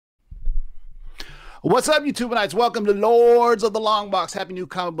What's up, YouTubeites? Welcome to Lords of the Long Box. Happy New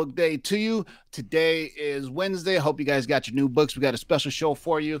Comic Book Day to you. Today is Wednesday. I hope you guys got your new books. We got a special show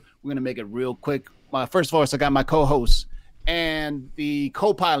for you. We're going to make it real quick. First of all, I got my co-host and the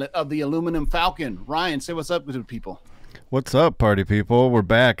co-pilot of the Aluminum Falcon. Ryan, say what's up to the people. What's up, party people? We're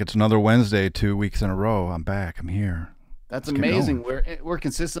back. It's another Wednesday, 2 weeks in a row. I'm back. I'm here. That's amazing. We're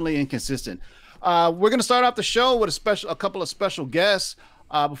consistently inconsistent. We're going to start off the show with a couple of special guests.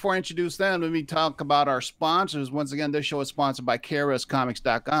 Before I introduce them, let me talk about our sponsors. Once again, this show is sponsored by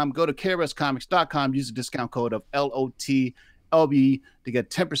KRScomics.com. Go to KRScomics.com, use the discount code of LOTLB to get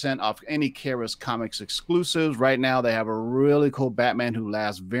 10% off any KRS Comics exclusives. Right now, they have a really cool Batman Who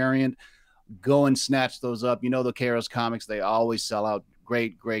Laughs variant. Go and snatch those up. You know the KRS Comics, they always sell out.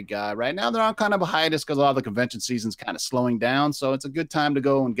 Great guy. Right now, they're on kind of a hiatus because all the convention season's kind of slowing down. So it's a good time to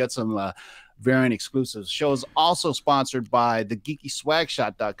go and get some variant exclusives. Show is also sponsored by the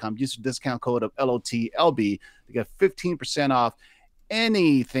geekyswagshop.com. Use the discount code of LOTLB to get 15% off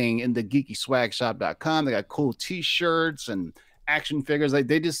anything in the geekyswagshop.com. They got cool t-shirts and action figures.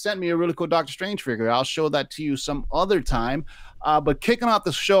 They just sent me a really cool Doctor Strange figure. I'll show that to you some other time. But kicking off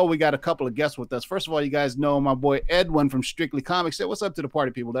the show, we got a couple of guests with us. First of all, you guys know my boy Edwin from Strictly Comics. Say what's up to the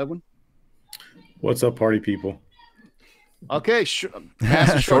party people, Edwin. What's up, party people? Okay, short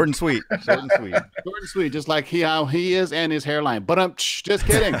and sweet. Short and sweet. Short and sweet, just like how he is and his hairline. But I'm just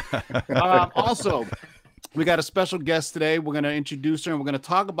kidding. Also, we got a special guest today. We're going to introduce her, and we're going to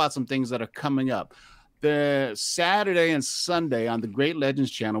talk about some things that are coming up. The Saturday and Sunday on the Great Legends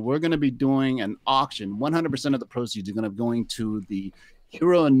channel, we're going to be doing an auction. 100% of the proceeds are going to be going to the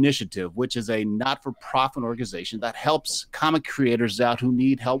Hero Initiative, which is a not-for-profit organization that helps comic creators out who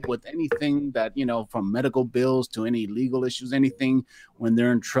need help with anything that, you know, from medical bills to any legal issues, anything when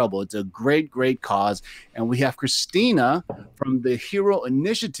they're in trouble. It's a great cause. And we have Christina from the Hero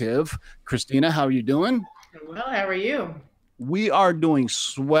Initiative. Christina, how are you doing? Well, how are you? We are doing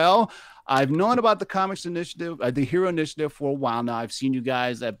swell. I've known about the Comics Initiative, the Hero Initiative, for a while now. I've seen you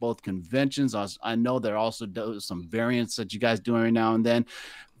guys at both conventions. I know there also does some variants that you guys do every now and then.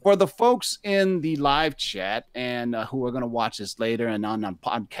 For the folks in the live chat and who are going to watch this later and on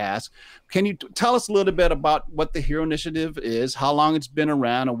podcast, can you tell us a little bit about what the Hero Initiative is, how long it's been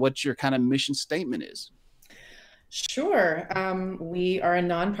around, and what your kind of mission statement is? Sure. We are a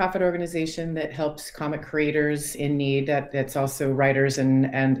nonprofit organization that helps comic creators in need. That's also writers and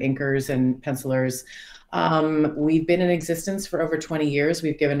inkers and pencilers. We've been in existence for over 20 years.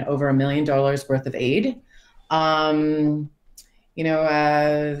 We've given over $1 million worth of aid.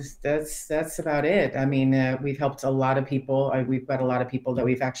 That's about it. I mean, we've helped a lot of people. We've got a lot of people that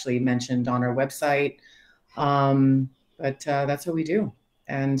we've actually mentioned on our website. But that's what we do.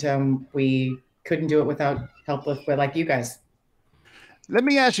 And we couldn't do it without help with like you guys. Let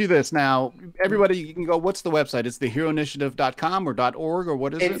me ask you this now. Everybody, you can go, what's the website? It's theheroinitiative.com or .org or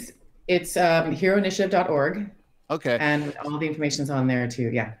what is it? It's heroinitiative.org. Okay. And all the information's on there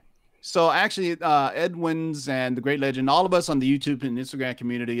too. Yeah. So actually, Edwin's and the Great Legend, all of us on the YouTube and Instagram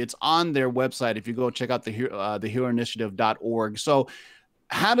community, it's on their website. If you go check out the heroinitiative.org. So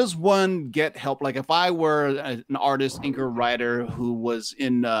how does one get help? Like if I were an artist, inker, writer who was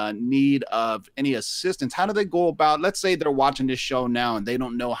in need of any assistance, how do they go about, let's say they're watching this show now and they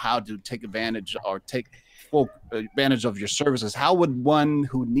don't know how to take advantage or take full advantage of your services. How would one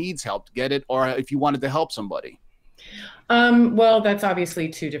who needs help get it? Or if you wanted to help somebody? Well, that's obviously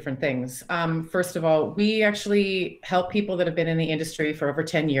two different things. First of all, we actually help people that have been in the industry for over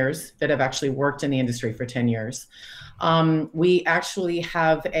 10 years, that have actually worked in the industry for 10 years. We actually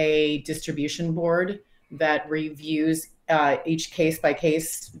have a distribution board that reviews each case by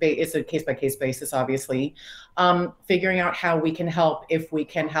case. It's a case by case basis, obviously, figuring out how we can help, if we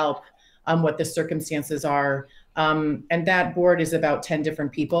can help, what the circumstances are. And that board is about 10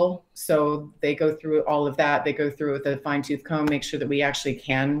 different people. So they go through all of that. They go through with a fine tooth comb, make sure that we actually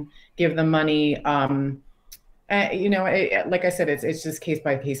can give them money. Like I said, it's just case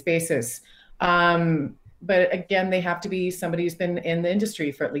by case basis. But again, they have to be somebody who's been in the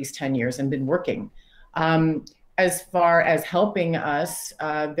industry for at least 10 years and been working. As far as helping us,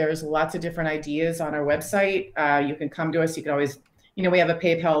 there's lots of different ideas on our website. You can come to us. You can always, we have a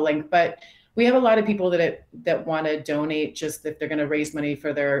PayPal link, but we have a lot of people that want to donate, just if they're going to raise money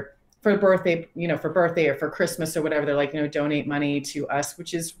for birthday, for birthday or for Christmas or whatever. They're like, donate money to us,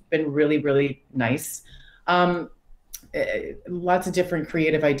 which has been really, really nice. Lots of different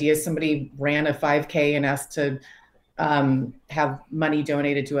creative ideas. Somebody ran a 5K and asked to have money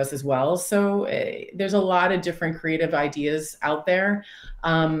donated to us as well. So there's a lot of different creative ideas out there.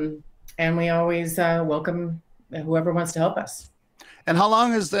 And we always welcome whoever wants to help us. And how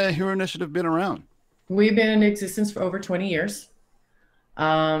long has the Hero Initiative been around? We've been in existence for over 20 years.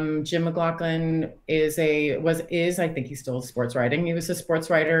 Jim McLaughlin is I think he's still sports writing. He was a sports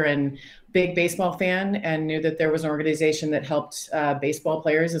writer and big baseball fan, and knew that there was an organization that helped baseball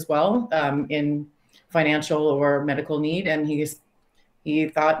players as well in financial or medical need. And he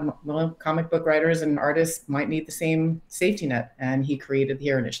thought, well, comic book writers and artists might need the same safety net, and he created the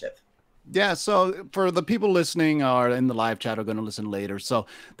Hero Initiative. Yeah, so for the people listening or in the live chat are going to listen later. So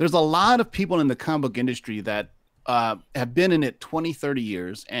there's a lot of people in the comic book industry that have been in it 20, 30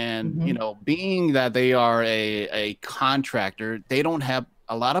 years. And, you know, being that they are a contractor, they don't have,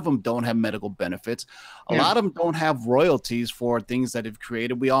 a lot of them don't have medical benefits. A lot of them don't have royalties for things that have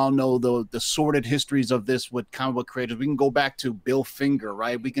created. We all know the sordid histories of this with comic book creators. We can go back to Bill Finger,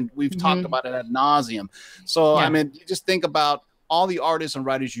 right? We've talked about it ad nauseum. So, I mean, you just think about all the artists and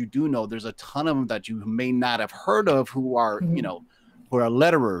writers you do know. There's a ton of them that you may not have heard of who are, you know, who are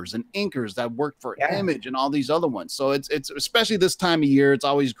letterers and inkers that work for Image and all these other ones. So it's especially this time of year, it's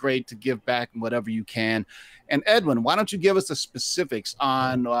always great to give back whatever you can. And Edwin, why don't you give us the specifics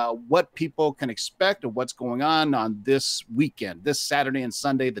on what people can expect or what's going on this weekend, this Saturday and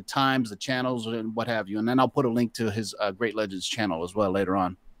Sunday, the times, the channels, and what have you. And then I'll put a link to his Great Legends channel as well later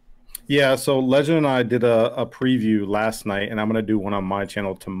on. Yeah, so Legend and I did a preview last night, and I'm going to do one on my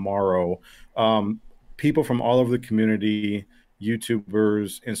channel tomorrow. People from all over the community,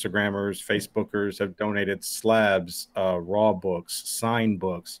 YouTubers, Instagrammers, Facebookers have donated slabs, raw books, signed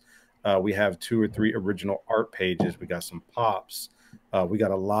books. We have 2 or 3 original art pages. We got some pops. We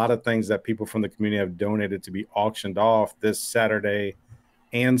got a lot of things that people from the community have donated to be auctioned off this Saturday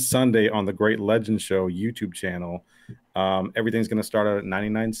and Sunday on the Great Legend Show YouTube channel. Everything's going to start out at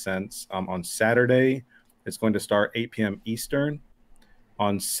 99 cents. On Saturday, it's going to start 8 p.m. Eastern.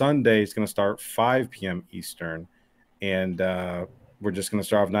 On Sunday, it's going to start 5 p.m. Eastern. And we're just going to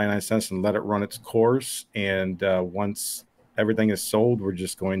start off 99 cents and let it run its course. And once everything is sold, we're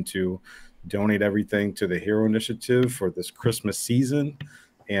just going to donate everything to the Hero Initiative for this Christmas season.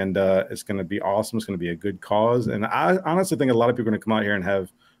 And it's going to be awesome. It's going to be a good cause. And I honestly think a lot of people are going to come out here and have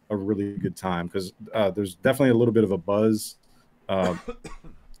a really good time, because there's definitely a little bit of a buzz of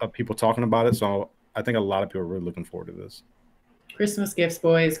people talking about it. So I think a lot of people are really looking forward to this. Christmas gifts,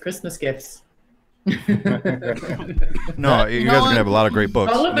 boys. Christmas gifts. No, you guys are gonna have a lot of great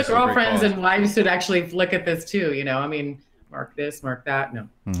books. All of the girlfriends and wives should actually look at this too. You know, I mean, mark this, mark that. No,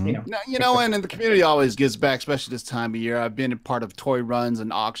 you know, and the community always gives back, especially this time of year. I've been a part of toy runs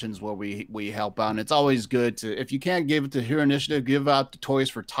and auctions where we help out, and it's always good to, if you can't give it to Hero Initiative, give out the toys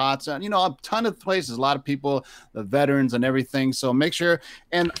for tots, and you know, a ton of places, a lot of people, the veterans and everything. So make sure,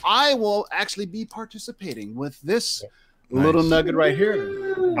 and I will actually be participating with this little nugget right here.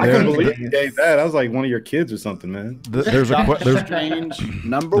 I couldn't believe you gave that. I was like one of your kids or something, man. There's Strange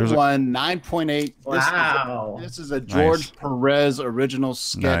number 1, 9.8. Wow. This is a George Perez original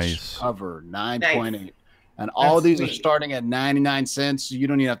sketch cover, 9.8. And all these are starting at 99 cents. So you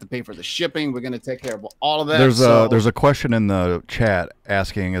don't even have to pay for the shipping. We're going to take care of all of that. There's a question in the chat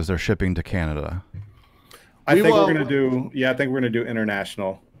asking, is there shipping to Canada? I think we're going to do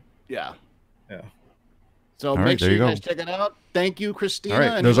international. Yeah. Yeah. So make sure you guys check it out. Thank you, Christina. All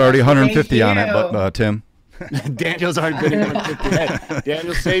right, there's already 150 on it, but Tim. Daniel's already bidding 150.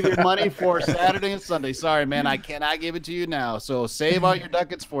 Daniel, save your money for Saturday and Sunday. Sorry, man, I cannot give it to you now. So save all your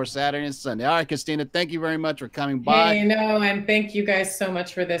ducats for Saturday and Sunday. All right, Christina, thank you very much for coming by. Hey, no, and thank you guys so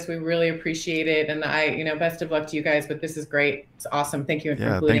much for this. We really appreciate it, and best of luck to you guys. But this is great. It's awesome. Thank you.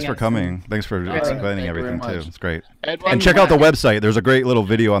 Thanks for coming. Thanks for explaining everything too. It's great. Edwin, and check out the website. There's a great little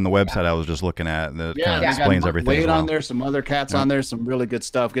video on the website I was just looking at that kind of explains everything. Wade on there, some other cats on there, some really good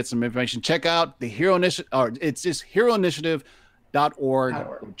stuff. Get some information. Check out the Hero Initiative, or it's just heroinitiative.org.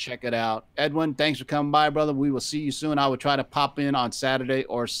 Check it out. Edwin, thanks for coming by, brother. We will see you soon. I would try to pop in on Saturday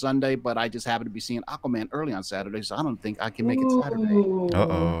or Sunday, but I just happen to be seeing Aquaman early on Saturday, so I don't think I can make it Saturday.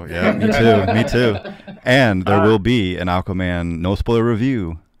 Uh-oh. Yeah, me too. Me too. And there will be an Aquaman no spoiler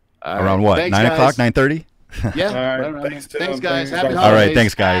review around what? Thanks, 9 o'clock, 9:30? Yeah. All right. Thanks, guys. Happy holidays. All right.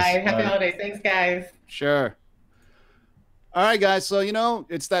 Thanks, guys. Bye. Happy holidays. Thanks, guys. Sure. All right, guys. So, you know,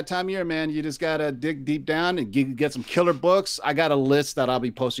 it's that time of year, man. You just got to dig deep down and get some killer books. I got a list that I'll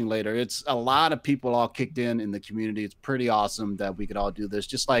be posting later. It's a lot of people all kicked in the community. It's pretty awesome that we could all do this.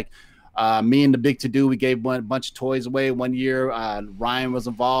 Just like me and the Big To Do, we gave a bunch of toys away one year. Ryan was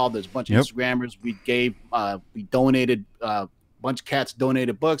involved. There's a bunch of Instagrammers. We donated bunch of cats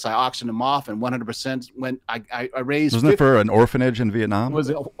donated books. I auctioned them off, and 100% went. I raised. Wasn't it for an orphanage in Vietnam? It was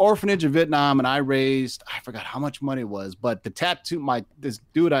an orphanage in Vietnam, and I raised. I forgot how much money it was, but the tattoo. This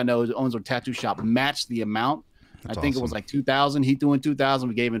dude I know who owns a tattoo shop matched the amount. I think it was like 2,000. He threw in 2,000.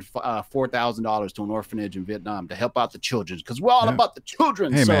 We gave him $4,000 to an orphanage in Vietnam to help out the children because we're all about the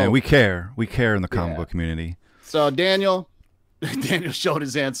children. Hey, man, we care. We care in the comic book community. So Daniel showed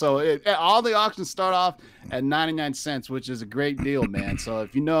his hand. So all the auctions start off at 99 cents, which is a great deal, man. So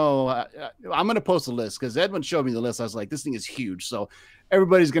if you know, I'm going to post a list because Edwin showed me the list. I was like, this thing is huge. So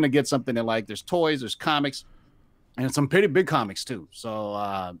everybody's going to get something they like. There's toys, there's comics, and some pretty big comics too.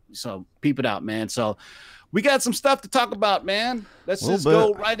 So so peep it out, man. So we got some stuff to talk about, man. Let's just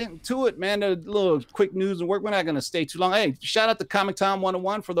go right into it, man. A little quick news and work. We're not going to stay too long. Hey, shout out to Comic Time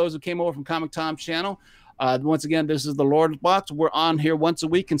 101 for those who came over from Comic Time's channel. Once again, this is the Lord's Box. We're on here once a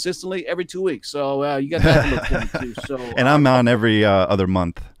week, consistently every 2 weeks. So you got that to look forward to. So, and I'm on every other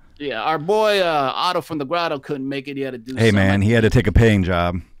month. Yeah, our boy Otto from the Grotto couldn't make it. He had to do. Hey, man, he had to take a paying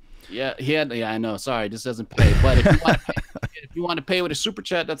job. Yeah, he had. Yeah, I know. Sorry, this doesn't pay. But if you want to pay with a super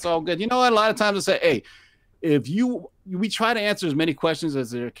chat, that's all good. You know what? A lot of times I say, hey, we try to answer as many questions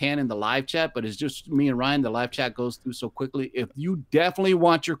as there can in the live chat, but it's just me and Ryan. The live chat goes through so quickly. If you definitely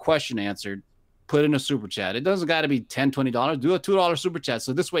want your question answered, put in a super chat. It doesn't got to be $10, $20. Do a $2 super chat.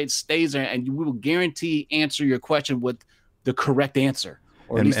 So this way it stays there and we will guarantee answer your question with the correct answer.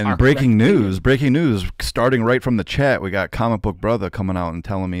 And breaking news, starting right from the chat, we got Comic Book Brother coming out and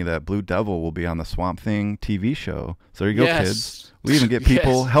telling me that Blue Devil will be on the Swamp Thing TV show. So there you go, kids. We even get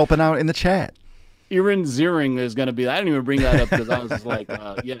people helping out in the chat. Irin Ziering is going to be, I didn't even bring that up because I was just like,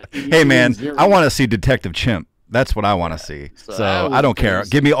 hey, man, I want to see Detective Chimp. That's what I want to see. So I don't care.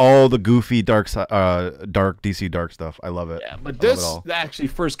 Give me all the goofy dark DC dark stuff. I love it. Yeah, but this actually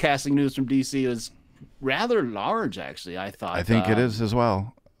first casting news from DC is rather large, actually, I thought. I think it is as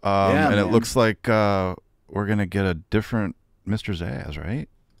well. And it looks like we're going to get a different Mr. Zsasz, right?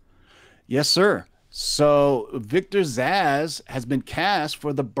 Yes, sir. So Victor Zsasz has been cast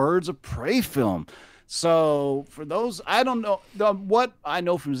for the Birds of Prey film. So for those, I don't know, what I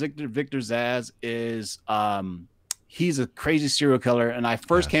know from Victor Zsasz is he's a crazy serial killer, and I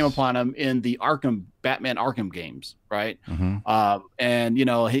first came upon him in the Batman Arkham games, right? And you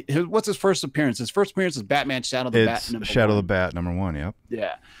know, what's his first appearance? His first appearance is Batman Shadow of the Bat. Shadow of the Bat #1. Yep.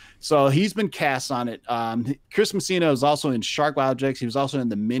 Yeah. So he's been cast on it. Chris Messina is also in Shark Objects. He was also in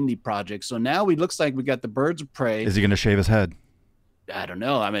the Mindy Project. So now it looks like we got the Birds of Prey. Is he going to shave his head? I don't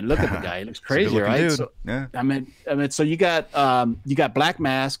know. I mean, look at the guy. He looks crazy, right? So, yeah. I mean, so you got Black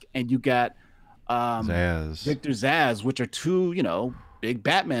Mask and you got Victor Zsasz, which are two, you know, big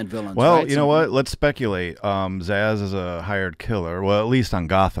Batman villains. Well, right? you know what? Let's speculate. Zsasz is a hired killer. Well, at least on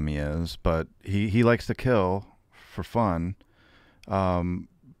Gotham he is, but he likes to kill for fun.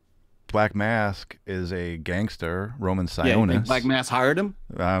 Black Mask is a gangster, Roman Sionis. Yeah, Black Mask hired him?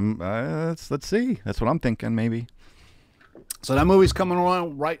 Let's see. That's what I'm thinking, maybe. So that movie's coming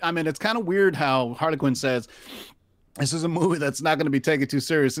along, right? I mean, it's kind of weird how Harley Quinn says this is a movie that's not going to be taken too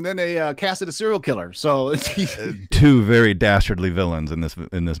serious, and then they casted a serial killer. So two very dastardly villains in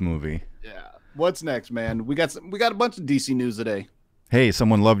this movie. Yeah. What's next, man? We got a bunch of DC news today. Hey,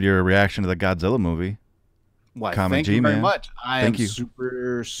 someone loved your reaction to the Godzilla movie. Why? Thank you very much. I am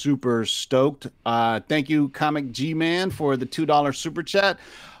super, super stoked. Thank you, Comic G Man, for the $2 super chat.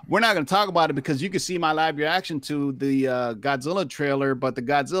 We're not going to talk about it because you can see my live reaction to the Godzilla trailer, but the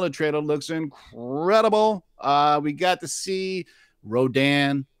Godzilla trailer looks incredible. We got to see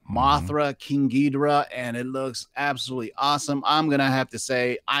Rodan, Mothra, King Ghidorah, and it looks absolutely awesome. I'm going to have to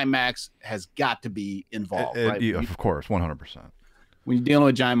say IMAX has got to be involved. Right? Of course, 100%. When you're dealing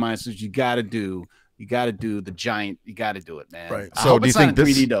with giant monsters, you got to do the giant. You got to do it, man. Right. So do you think this?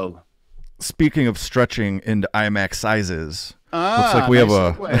 3D though. Speaking of stretching into IMAX sizes, looks like we have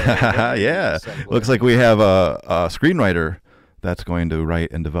looks like we have a screenwriter that's going to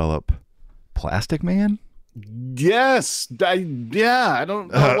write and develop Plastic Man. Yes. I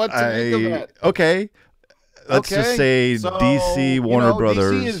don't know what to think of that. Okay. Let's just say DC, Warner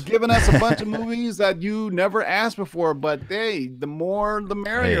Brothers. DC is giving us a bunch of movies that you never asked before, but hey, the more the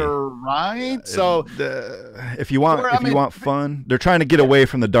merrier, right? So if you want fun, they're trying to get away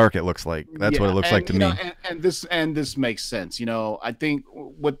from the dark. It looks like that's what it looks like to me. And this makes sense. You know, I think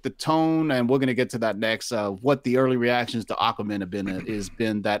with the tone, and we're gonna get to that next. What the early reactions to Aquaman have been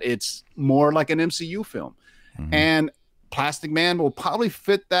that it's more like an MCU film, and Plastic Man will probably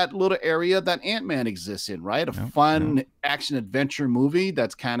fit that little area that Ant-Man exists in, right? A fun action-adventure movie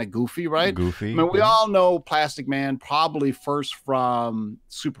that's kind of goofy, right? Goofy. I mean, we all know Plastic Man probably first from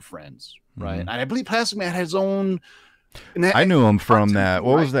Super Friends, right? And I believe Plastic Man has his own... I knew him from that.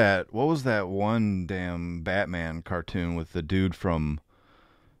 What was that? What was that one damn Batman cartoon with the dude from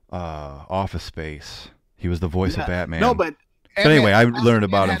Office Space? He was the voice of Batman. No, but But anyway, I learned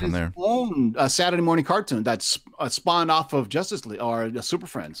about him from there. Own Saturday morning cartoon that's spawned off of Justice League or Super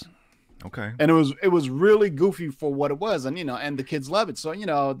Friends. Okay. And it was really goofy for what it was, and and the kids love it. So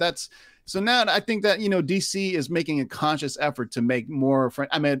so now I think that DC is making a conscious effort to make more.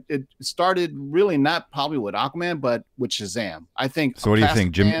 I mean, it started really not probably with Aquaman, but with Shazam. I think. So what do you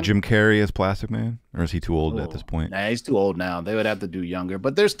think, Jim Carrey as Plastic Man, or is he too old at this point? Nah, he's too old now. They would have to do younger.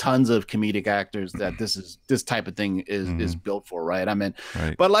 But there's tons of comedic actors that this type of thing is built for, right? I mean,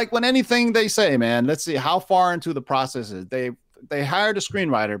 but like when anything they say, man, let's see how far into the process is they hired a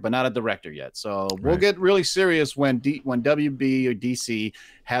screenwriter, but not a director yet. So we'll get really serious when WB or DC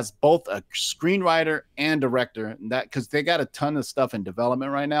has both a screenwriter and director, and that because they got a ton of stuff in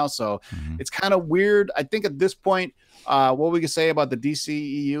development right now. So it's kind of weird. I think at this point, what we can say about the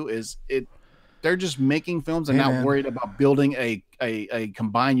DCEU is they're just making films and not worried about building a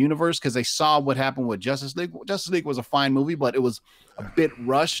combined universe because they saw what happened with Justice League. Justice League was a fine movie, but it was a bit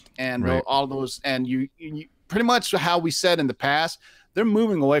rushed, and all those and you pretty much how we said in the past, they're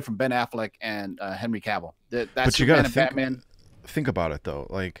moving away from Ben Affleck and Henry Cavill. That's but you got to think about it though.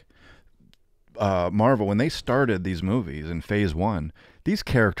 Like Marvel, when they started these movies in Phase 1, these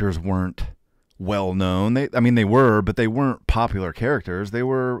characters weren't well known. They were, but they weren't popular characters. They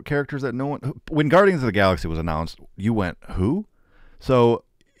were characters that no one. When Guardians of the Galaxy was announced, you went who? So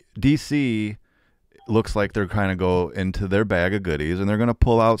DC looks like they're kind of go into their bag of goodies, and they're going to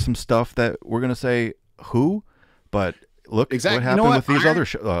pull out some stuff that we're going to say who, but look what happened with these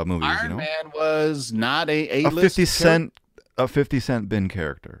other movies. Iron Man was not a 50 cent bin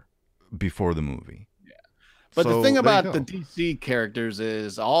character before the movie. Yeah, but the thing about the DC characters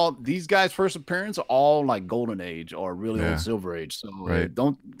is all these guys' first appearance are all like Golden Age or really old Silver Age. So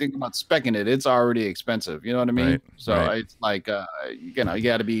don't think about speccing it; it's already expensive. You know what I mean? So it's like you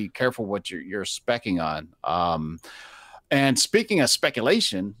got to be careful what you're speccing on. And speaking of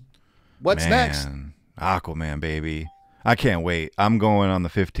speculation, what's next? Aquaman, baby. I can't wait. I'm going on the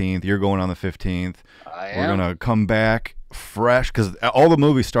 15th. You're going on the 15th. We're going to come back fresh because all the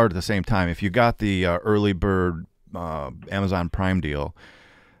movies start at the same time. If you got the early bird Amazon Prime deal,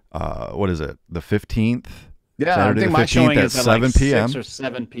 what is it? The 15th? Yeah, Saturday I think the 15th my showing at is at 7 like p.m. 6 or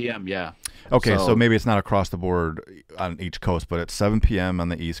 7 p.m. Yeah. Okay, so maybe it's not across the board on each coast, but it's 7 p.m. on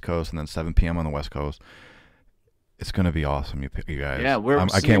the East Coast and then 7 p.m. on the West Coast. It's going to be awesome, you guys. Yeah,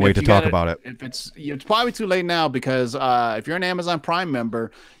 I can't wait to talk about it. If it's probably too late now because if you're an Amazon Prime member,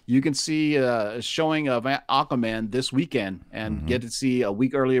 you can see a showing of Aquaman this weekend and get to see a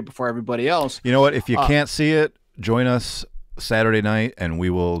week earlier before everybody else. You know what? If you can't see it, join us Saturday night and we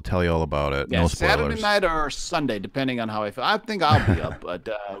will tell you all about it. Yeah, no spoilers. Saturday night or Sunday, depending on how I feel. I think I'll be up, but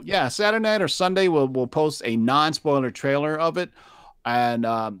yeah, Saturday night or Sunday we'll post a non-spoiler trailer of it. And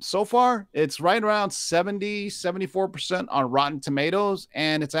so far, it's right around 74% on Rotten Tomatoes,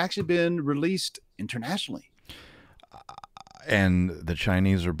 and it's actually been released internationally. And the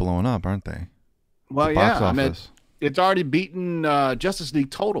Chinese are blowing up, aren't they? Well, yeah. I mean, it's already beaten Justice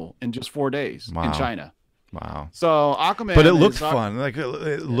League total in just 4 days in China. Wow. So Aquaman. But it looked fun. Like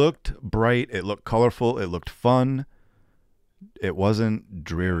it looked bright. It looked colorful. It looked fun. It wasn't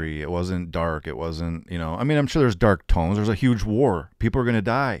dreary. It wasn't dark. It wasn't, I mean, I'm sure there's dark tones. There's a huge war. People are going to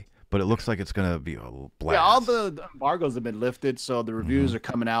die, but it looks like it's going to be a blast. Yeah, all the embargoes have been lifted, so the reviews are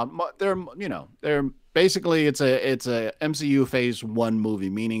coming out. They're basically it's a MCU Phase 1 movie,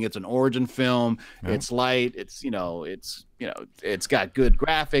 meaning it's an origin film. Yeah. It's light. It's it's got good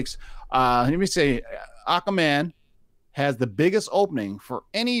graphics. Let me say, Aquaman has the biggest opening for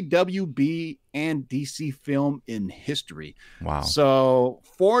any WB and DC film in history. Wow. So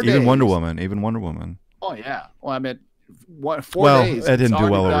 4 days. Even Wonder Woman. Oh, yeah. Well, I mean, 4 days. It didn't do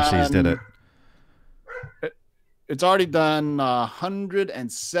well overseas, did it? It's already done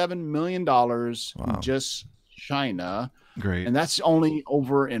 $107 million in just China. Great. And that's only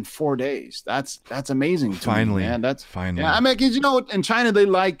over in 4 days. That's amazing to me, man. That's finally. Yeah, I mean, because in China they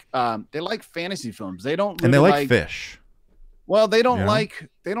like fantasy films. They don't really and they like fish. Well, they don't like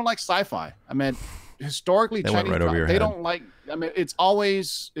sci-fi. I mean, historically, Chinese they don't like. I mean, it's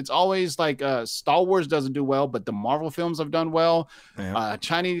always like Star Wars doesn't do well, but the Marvel films have done well. Yeah.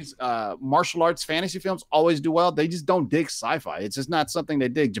 Chinese martial arts fantasy films always do well. They just don't dig sci-fi. It's just not something they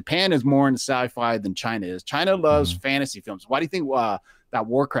dig. Japan is more into sci-fi than China is. China loves fantasy films. Why do you think that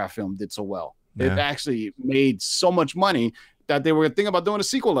Warcraft film did so well? Yeah. It actually made so much money that they were thinking about doing a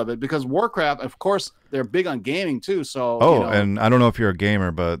sequel of it because Warcraft, of course, they're big on gaming too. So and I don't know if you're a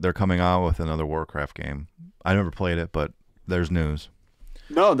gamer, but they're coming out with another Warcraft game. I never played it, but there's news.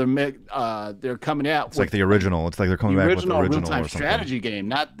 No, they're coming out. It's like the original. It's like they're coming back with the original real-time strategy game,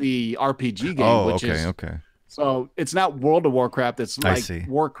 not the RPG game. Oh, okay. So it's not World of Warcraft. It's like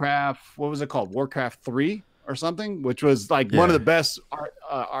Warcraft. What was it called? Warcraft 3 or something, which was like one of the best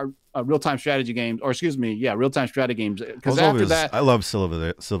real-time strategy games, or excuse me, real-time strategy games. Because after that, I love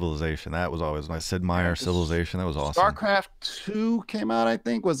Civilization. That was always my Sid Meier Civilization. That was awesome. StarCraft 2 came out, I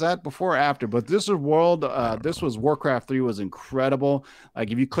think. Was that before or after? But this was this was Warcraft 3 was incredible.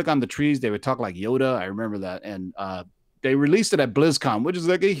 Like if you click on the trees, they would talk like Yoda. I remember that. And they released it at BlizzCon, which is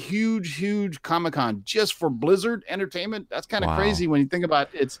like a huge Comic-Con just for Blizzard Entertainment. That's kind of crazy when you think about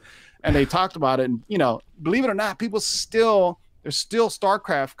it. And they talked about it. And, you know, believe it or not, there's still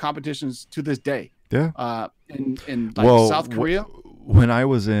StarCraft competitions to this day. Yeah. In like South Korea. When I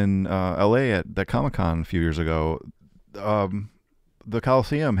was in LA at the Comic-Con a few years ago, the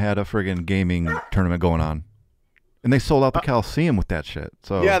Coliseum had a friggin' gaming tournament going on. And they sold out the Coliseum with that shit.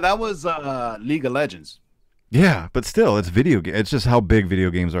 So yeah, that was League of Legends. Yeah, but still, it's video game. It's just how big video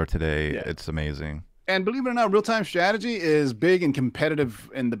games are today. Yeah. It's amazing. And believe it or not, real-time strategy is big and competitive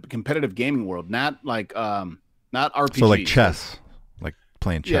in the competitive gaming world. Not like not RPGs. So like chess, like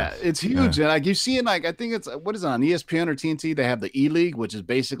playing chess. Yeah, it's huge. And like you see it, like I think it's what is it on ESPN or TNT? They have the E-League, which is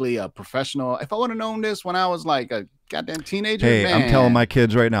basically a professional. If I would have known this when I was like a goddamn teenager, hey, I'm telling my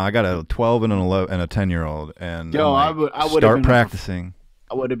kids right now. I got a 12 and an 11 and a 10-year-old, and I would start practicing.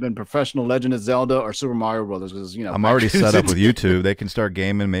 I would have been professional Legend of Zelda or Super Mario Brothers because I'm already set up with YouTube. They can start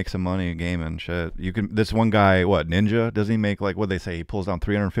gaming, make some money gaming. Shit, you can. This one guy, what Ninja? Doesn't he make like what they say? He pulls down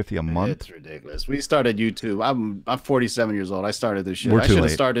 $350 a month. It's ridiculous. We started YouTube. I'm 47 years old. I started this shit. I should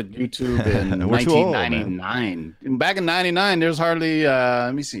have started YouTube in 1999. Back in '99, there's hardly.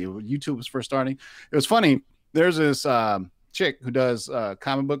 Let me see. YouTube was first starting. It was funny. There's this chick who does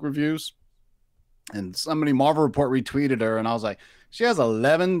comic book reviews, and somebody Marvel Report retweeted her, and I was like. She has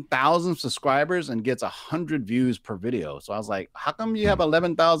 11,000 subscribers and gets 100 views per video. So I was like, how come you have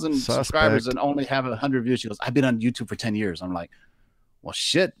 11,000 subscribers and only have 100 views? She goes, I've been on YouTube for 10 years. I'm like, well,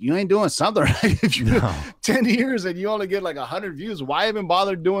 shit, you ain't doing something right. If you 10 years and you only get like 100 views, why even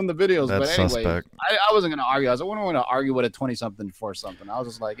bother doing the videos? That's but anyway, suspect. I wasn't going to argue. I wasn't going to argue with a 20-something for something. I was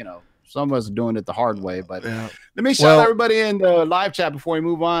just like, you know, some of us are doing it the hard way. But let me shout out everybody in the live chat before we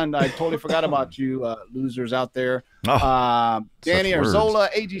move on. I totally forgot about you losers out there. Danny Arzola,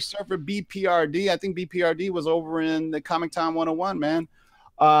 AG Surfer, BPRD. I think BPRD was over in the Comic Time 101, man.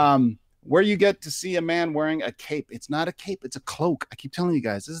 Where you get to see a man wearing a cape. It's not a cape, it's a cloak. I keep telling you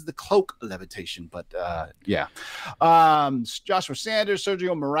guys, this is the cloak levitation. But yeah. Joshua Sanders,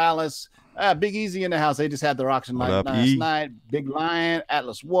 Sergio Morales, Big Easy in the house. They just had their auction last night. Big Lion,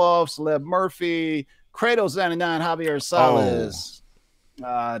 Atlas Wolf, Celeb Murphy, Kratos 99, Javier Salas,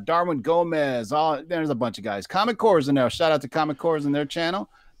 Darwin Gomez. There's a bunch of guys. Comic Core is in there. Shout out to Comic Core in their channel.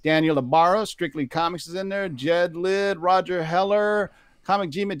 Daniel Ibarra, Strictly Comics is in there. Jed Lid, Roger Heller,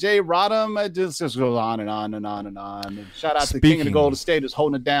 Comic G, J Rodham. It just goes on and on and on and on. And shout out to King of the Golden State who's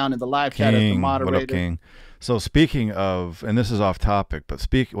holding it down in the live chat as the moderator. What up, King? So speaking of, and this is off topic, but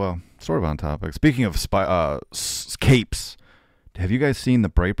sort of on topic. Speaking of capes, have you guys seen the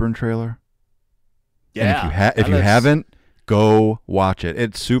Brightburn trailer? Yeah. And if you haven't, go watch it.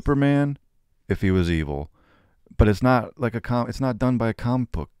 It's Superman if he was evil, but it's not like it's not done by a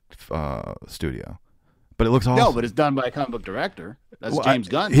comic book studio. But it looks awesome. No, but it's done by a comic book director. That's James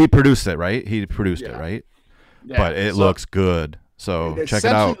Gunn. He produced it, right? He produced it, right? Yeah. But it looks good. So check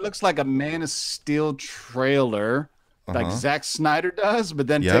it out. It looks like a Man of Steel trailer, like Zack Snyder does, but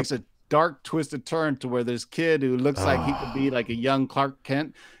then takes a dark, twisted turn to where this kid who looks like he could be like a young Clark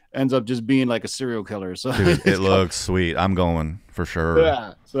Kent ends up just being like a serial killer. So dude, it looks sweet. I'm going for sure.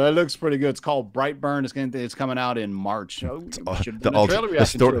 Yeah, so it looks pretty good. It's called Brightburn. It's coming out in March. The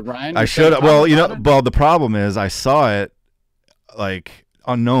story, Ryan. I should. Well, the problem is I saw it like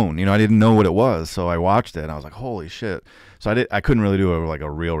unknown. I didn't know what it was, so I watched it and I was like, holy shit. So I couldn't really do a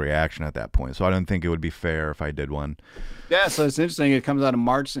real reaction at that point. So I don't think it would be fair if I did one. Yeah, so it's interesting. It comes out in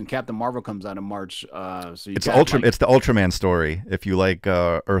March, and Captain Marvel comes out in March. It's the Ultraman story. If you like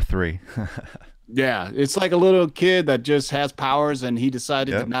Earth 3. Yeah, it's like a little kid that just has powers, and he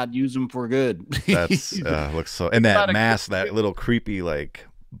decided to not use them for good. That's looks so. And that mask, that little creepy like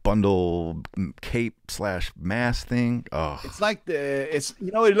bundle cape / mask thing. Oh, it's like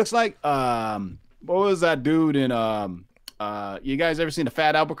it looks like what was that dude in you guys ever seen the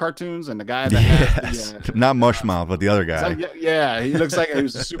Fat Albert cartoons and the guy that has not Mushmouth, but the other guy. He looks like he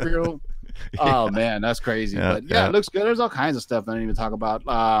was a superhero. Oh man, that's crazy. But it looks good. There's all kinds of stuff I didn't even talk about.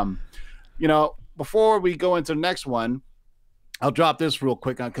 Before we go into the next one, I'll drop this real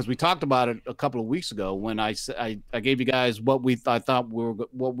quick because we talked about it a couple of weeks ago when I gave you guys what we thought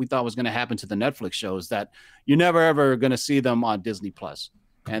was going to happen to the Netflix shows, that you're never ever going to see them on Disney Plus.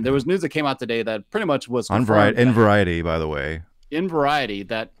 And there was news that came out today that pretty much was on Variety, by the way. In Variety,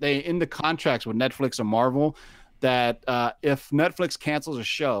 that they in the contracts with Netflix and Marvel, that if Netflix cancels a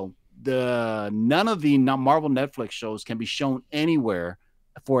show, none of the Marvel Netflix shows can be shown anywhere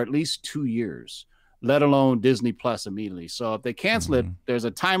for at least 2 years, let alone Disney Plus immediately. So if they cancel it, there's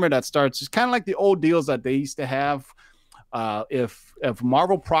a timer that starts. It's kind of like the old deals that they used to have. If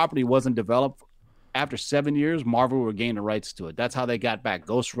Marvel property wasn't developed after 7 years, Marvel would gain the rights to it. That's how they got back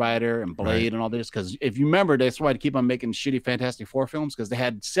Ghost Rider and Blade and all this. Because if you remember, that's why they keep on making shitty Fantastic Four films, because they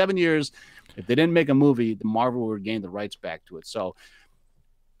had 7 years. If they didn't make a movie, the Marvel would gain the rights back to it. So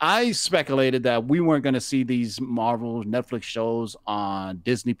I speculated that we weren't going to see these Marvel Netflix shows on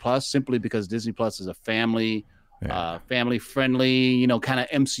Disney Plus, simply because Disney Plus is a family friendly, you know, kind of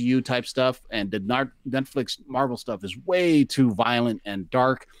MCU type stuff. And the Netflix Marvel stuff is way too violent and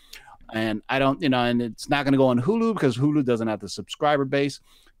dark. And I don't, you know, and it's not going to go on Hulu because Hulu doesn't have the subscriber base.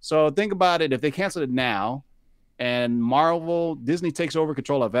 So think about it. If they cancel it now and Disney takes over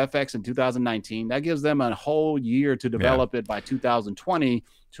control of FX in 2019, that gives them a whole year to develop it by 2020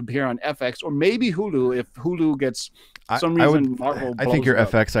 to appear on FX, or maybe Hulu if Hulu gets some reason Marvel. I think your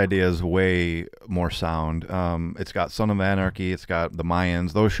FX idea is way more sound. It's got Son of Anarchy. It's got The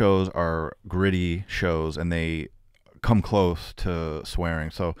Mayans. Those shows are gritty shows, and they come close to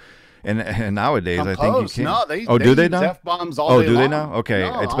swearing. So, and nowadays, I think you can. No, do they now? F-bombs all day do they long. now? Okay,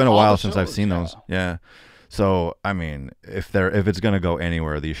 No, it's been a while since I've shows, seen those. Yeah. So I mean, if it's gonna go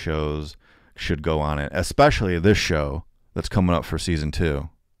anywhere, these shows should go on it. Especially this show that's coming up for season 2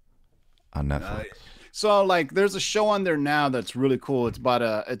 on Netflix. So like there's a show on there now that's really cool. It's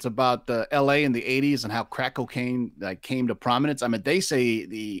about the LA in the 80s and how crack cocaine like came to prominence. I mean, they say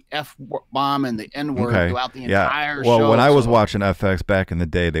the F bomb and the N word throughout the entire show. Well, when I was watching FX back in the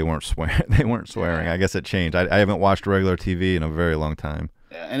day, they weren't swearing. I guess it changed. I haven't watched regular TV in a very long time.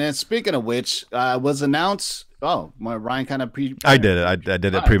 And then speaking of which, was announced. Oh, Ryan kind of I did it. I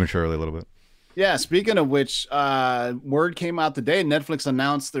did it prematurely a little bit. Yeah, speaking of which, word came out today. Netflix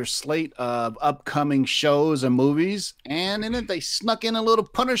announced their slate of upcoming shows and movies, and in it they snuck in a little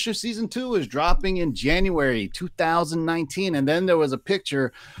Punisher season 2 is dropping in January 2019. And then there was a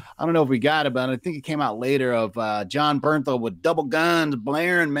picture, I don't know if we got it, but I think it came out later, of John Bernthal with double guns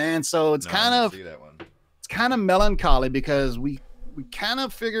blaring, man. So it's kind of melancholy, because we kind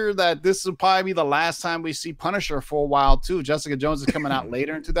of figure that this will probably be the last time we see Punisher for a while too. Jessica Jones is coming out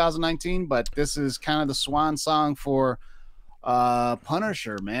later in 2019, but this is kind of the swan song for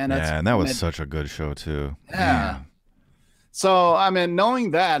Punisher, man. And that was such a good show too. Yeah. So, I mean,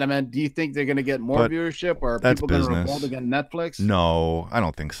 knowing that, I mean, do you think they're going to get more viewership, or are people going to revolt against Netflix? No, I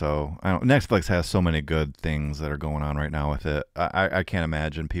don't think so. Netflix has so many good things that are going on right now with it. I can't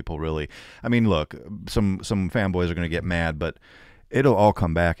imagine people really. I mean, look, some fanboys are going to get mad, but it'll all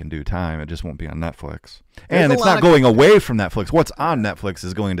come back in due time. It just won't be on Netflix. And it's not going away from Netflix. What's on Netflix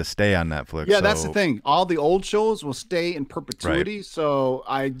is going to stay on Netflix. Yeah, that's the thing. All the old shows will stay in perpetuity. Right. So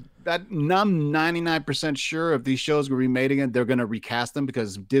I'm 99% sure if these shows were remade again, they're going to recast them,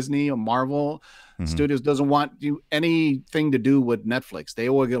 because Disney or Marvel Studios doesn't want anything to do with Netflix. They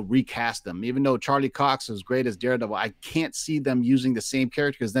will recast them. Even though Charlie Cox is great as Daredevil, I can't see them using the same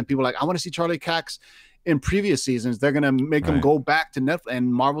character, because then people are like, I want to see Charlie Cox in previous seasons. They're going to make them go back to Netflix,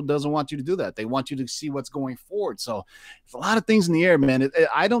 and Marvel doesn't want you to do that. They want you to see what's going forward. So it's a lot of things in the air, man.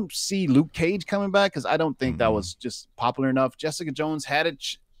 I don't see Luke Cage coming back, because I don't think that was just popular enough. Jessica Jones had it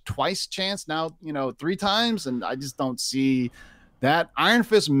twice chance, now 3 times, and I just don't see that. Iron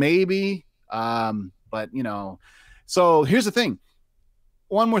Fist maybe, but so here's the thing.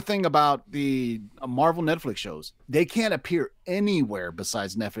 One more thing about the Marvel Netflix shows. They can't appear anywhere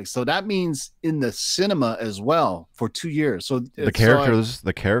besides Netflix. So that means in the cinema as well for 2 years. So the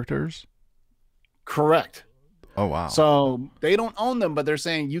characters? Correct. Oh, wow. So they don't own them, but they're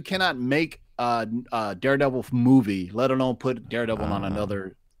saying you cannot make a Daredevil movie, let alone put Daredevil on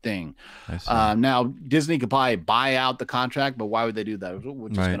another thing. Now Disney could probably buy out the contract, but why would they do that? We're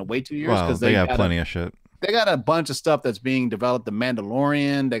just going to wait 2 years, because they have plenty of shit. They got a bunch of stuff that's being developed. The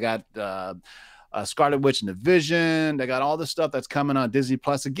Mandalorian. They got Scarlet Witch and the Vision. They got all the stuff that's coming on Disney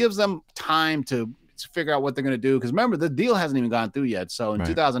Plus. It gives them time to figure out what they're going to do. Because remember, the deal hasn't even gone through yet. So in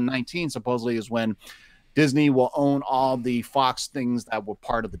 2019, supposedly, is when Disney will own all the Fox things that were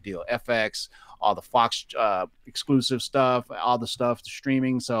part of the deal. FX, all the Fox exclusive stuff, all the stuff, the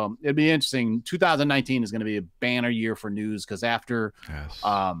streaming. So it'd be interesting. 2019 is going to be a banner year for news, because after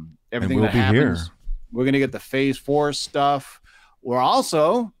everything that happens, we're going to get the Phase 4 stuff. We're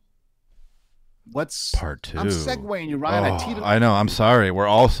also, what's part 2? I'm segueing you, Ryan. I know. I'm sorry. We're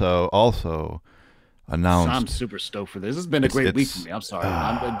also announced. I'm super stoked for this. This has been a great week for me. I'm sorry.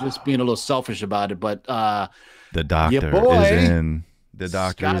 I'm just being a little selfish about it, but the doctor is in. The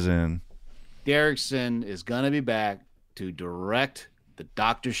doctor is in. Derrickson is going to be back to direct the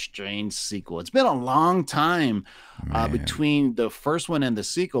Doctor Strange sequel. It's been a long time between the first one and the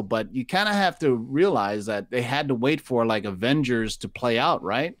sequel, but you kind of have to realize that they had to wait for like Avengers to play out,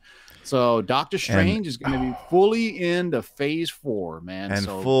 right? So Doctor Strange is going to be fully into Phase 4, man. And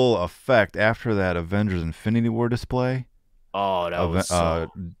full effect after that Avengers Infinity War display. Oh, that was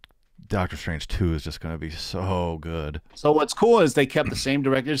Doctor Strange 2 is just going to be so good. So what's cool is they kept the same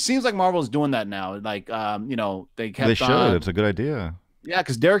director. It seems like Marvel's doing that now. Like, they kept. They should. It's a good idea. Yeah,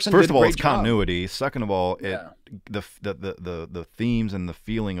 because Derrickson. First of all, it's continuity. Second of all, the themes and the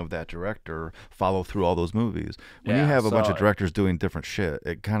feeling of that director follow through all those movies. When you have a bunch of directors doing different shit,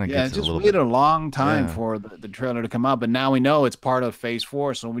 it kind of gets a little bit. It just waited a long time for the trailer to come out, but now we know it's part of Phase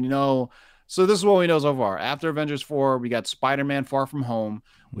 4. So we know. So this is what we know so far. After Avengers 4, we got Spider-Man: Far From Home,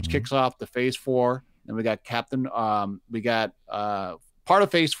 which kicks off the Phase 4. Then we got part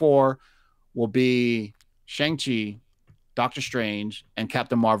of Phase 4 will be Shang-Chi, Doctor Strange, and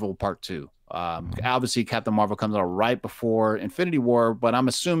Captain Marvel Part 2. Obviously, Captain Marvel comes out right before Infinity War, but I'm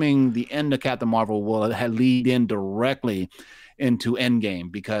assuming the end of Captain Marvel will lead in directly into Endgame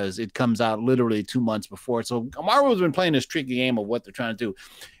because it comes out literally 2 months before. So Marvel's been playing this tricky game of what they're trying to do.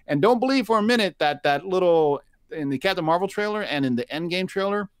 And don't believe for a minute that little in the Captain Marvel trailer and in the Endgame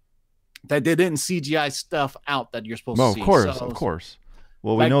trailer that they didn't CGI stuff out that you're supposed to see. Of course.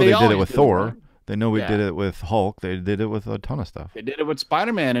 Well, we know they did it with Thor. Right? They know we did it with Hulk. They did it with a ton of stuff. They did it with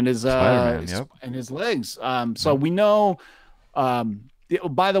Spider-Man and his and his legs. So we know.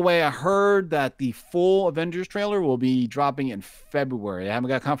 By the way, I heard that the full Avengers trailer will be dropping in February. I haven't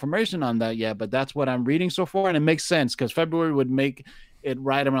got confirmation on that yet, but that's what I'm reading so far, and it makes sense because February would make it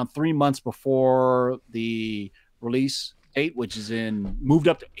right around 3 months before the release date, which is moved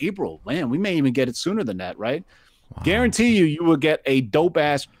up to April. Man, we may even get it sooner than that, right? Wow. Guarantee you will get a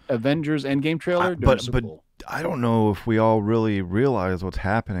dope-ass Avengers Endgame trailer. But I don't know if we all really realize what's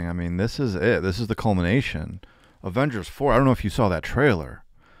happening. I mean, this is it. This is the culmination. Avengers 4, I don't know if you saw that trailer.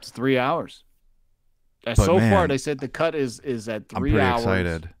 It's 3 hours. Far, they said the cut is at 3 hours. I'm pretty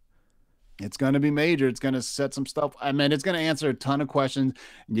excited. It's going to be major. It's going to set some stuff. I mean, it's going to answer a ton of questions.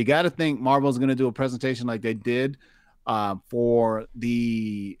 You got to think Marvel's going to do a presentation like they did for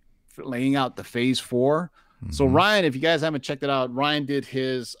laying out the Phase 4. Mm-hmm. So Ryan, if you guys haven't checked it out, Ryan did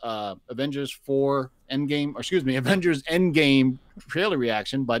his Avengers Endgame trailer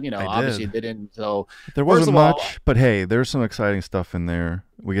reaction, but obviously it didn't. So there wasn't much, but hey, there's some exciting stuff in there.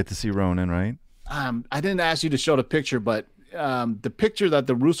 We get to see Ronan, right? I didn't ask you to show the picture, but the picture that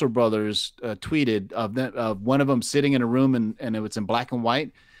the Russo brothers tweeted of one of them sitting in a room and it was in black and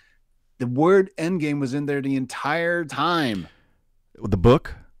white. The word Endgame was in there the entire time. The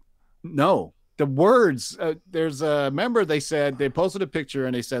book? No. The words, there's a member, they posted a picture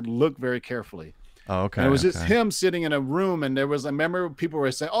and they said, look very carefully. Oh, okay. And it was just him sitting in a room and there was a member, people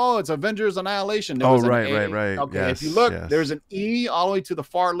were saying, oh, it's Avengers Annihilation. There was right. Okay, yes, if you look, there's an E all the way to the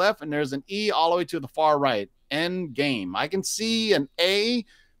far left and there's an E all the way to the far right. End game. I can see an A.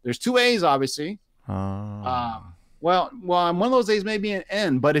 There's 2 A's, obviously. Well, one of those A's may be an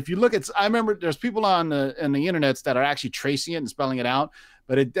N, but if you look at, I remember there's people on the internets that are actually tracing it and spelling it out.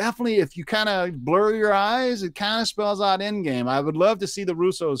 But it definitely, if you kind of blur your eyes, it kind of spells out Endgame. I would love to see the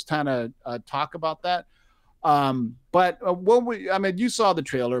Russos kind of talk about that. But you saw the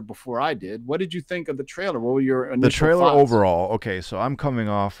trailer before I did. What did you think of the trailer? What were your initial The trailer thoughts? Overall? Okay, so I'm coming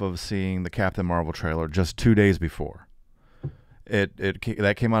off of seeing the Captain Marvel trailer just 2 days before.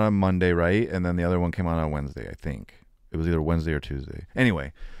 That came out on Monday, right? And then the other one came out on Wednesday, I think. It was either Wednesday or Tuesday.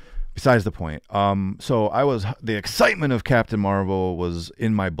 Anyway. Besides the point. So the excitement of Captain Marvel was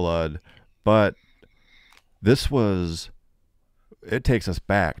in my blood, but it takes us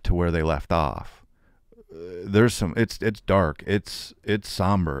back to where they left off. It's dark. It's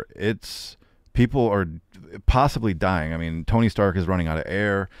somber. People are possibly dying. I mean, Tony Stark is running out of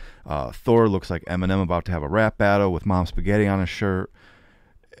air. Thor looks like Eminem about to have a rap battle with Mom Spaghetti on his shirt.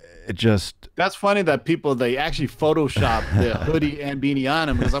 That's funny that they actually photoshopped the hoodie and beanie on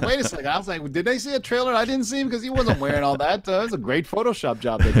him. I was like, wait a second. I was like, did they see a trailer? I didn't see him because he wasn't wearing all that. It was a great Photoshop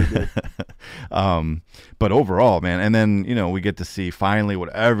job that they did. But overall, man, and then, we get to see finally what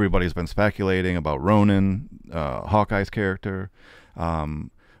everybody's been speculating about Ronan, Hawkeye's character,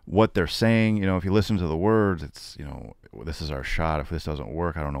 what they're saying. If you listen to the words, it's, this is our shot. If this doesn't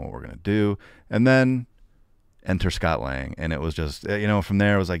work, I don't know what we're going to do. And then enter Scott Lang, and it was just, you know, from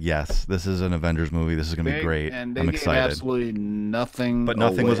there it was like, yes, this is an Avengers movie. This is gonna be great. And they I'm gave excited. absolutely nothing, but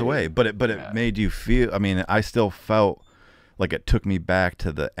nothing was away. But it made you feel. I mean, I still felt like it took me back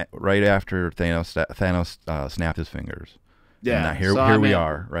to the right after Thanos snapped his fingers. Yeah, and here we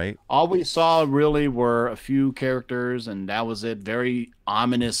are, right? All we saw really were a few characters, and that was it. Very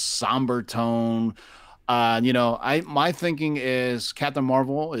ominous, somber tone. You know, my thinking is Captain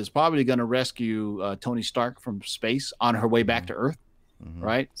Marvel is probably going to rescue Tony Stark from space on her way back to Earth,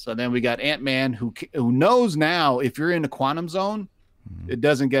 right? So then we got Ant-Man who knows now if you're in the quantum zone, it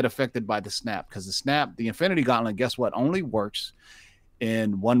doesn't get affected by the snap, because the Infinity Gauntlet, guess what, only works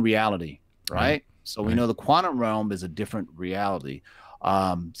in one reality, right? So we know the quantum realm is a different reality.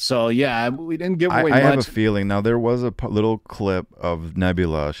 So yeah, we didn't give away much. I have a feeling. Now, there was a little clip of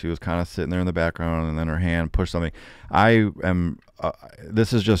Nebula. She was kind of sitting there in the background, and then her hand pushed something.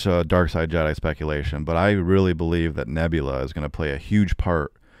 This is just a Dark Side Jedi speculation, but I really believe that Nebula is going to play a huge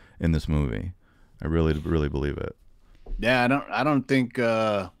part in this movie. I really, really believe it. Yeah, I don't think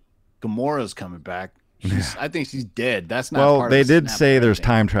Gamora's coming back. I think she's dead. That's not. Well, they did say there's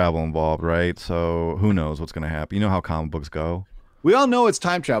time travel involved, right? So who knows what's going to happen? You know how comic books go. We all know it's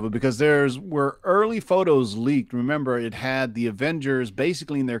time travel because were early photos leaked. Remember, it had the Avengers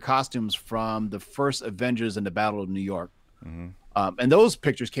basically in their costumes from the first Avengers in the Battle of New York. And those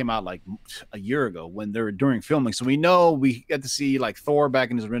pictures came out like a year ago when they were during filming. So we know we get to see like Thor back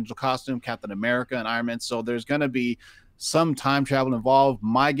in his original costume, Captain America and Iron Man. So there's going to be some time travel involved.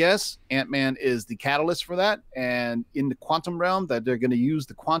 My guess, Ant-Man is the catalyst for that. And in the quantum realm, that they're going to use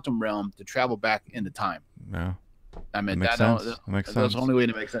the quantum realm to travel back into time. Yeah. I mean, that makes sense. That's the only way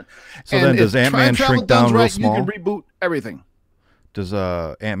to make sense. So then does Ant-Man shrink down real small? You can reboot everything. Does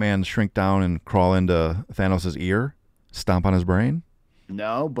Ant-Man shrink down and crawl into Thanos' ear, stomp on his brain?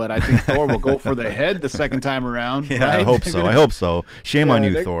 No, but I think Thor will go for the head the second time around. Yeah, right? I hope so. I hope so. Shame on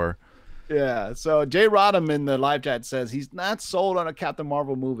you, Thor. Yeah, so Jay Rodham in the live chat says he's not sold on a Captain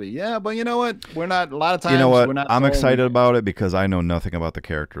Marvel movie. Yeah, but you know what? We're not, a lot of times, you know what? We're not I'm excited about it because I know nothing about the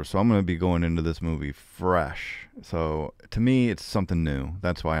character. So I'm going to be going into this movie fresh. So to me, it's something new.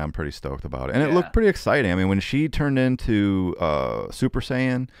 That's why I'm pretty stoked about it. And it looked pretty exciting. I mean, when she turned into Super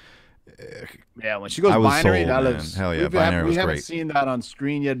Saiyan, yeah, when she goes binary, that looks, hell yeah, binary was great. We haven't seen that on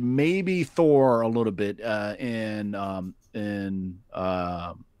screen yet. Maybe Thor a little bit in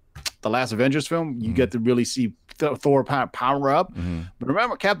the last Avengers film. You get to really see Thor power up. But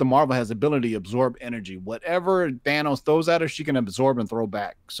remember, Captain Marvel has the ability to absorb energy. Whatever Thanos throws at her, she can absorb and throw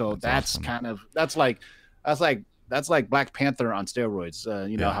back. So that's awesome. That's like Black Panther on steroids.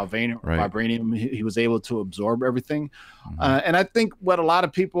 You know how vibranium, he was able to absorb everything. And I think what a lot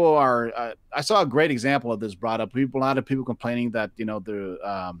of people are, I saw a great example of this brought up. A lot of people complaining that, you know,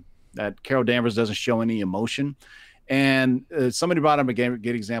 that Carol Danvers doesn't show any emotion. And somebody brought up a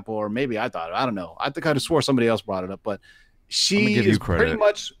good example, or maybe I thought, I don't know. I think I just swore somebody else brought it up, but she is pretty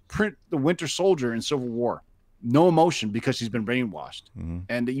much the Winter Soldier in Civil War. No emotion because she's been brainwashed.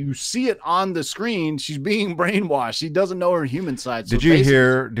 And you see it on the screen. She's being brainwashed. She doesn't know her human side. So did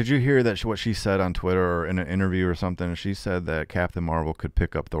you hear that what she said on Twitter or in an interview or something? She said that Captain Marvel could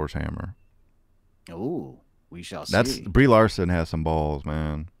pick up Thor's hammer. Oh, we shall see. Brie Larson has some balls,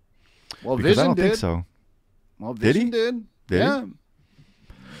 man. Well, Vision I don't did. think so. Well, Vision did. Yeah.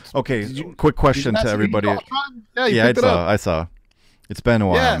 Okay, quick question to everybody. Yeah, I saw. It's been a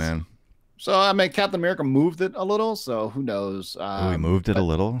while, man. So, I mean, Captain America moved it a little, so who knows? We moved it a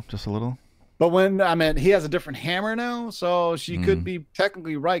little, just a little. But he has a different hammer now, so she could be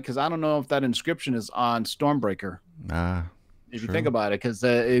technically right, because I don't know if that inscription is on Stormbreaker. If you think about it, because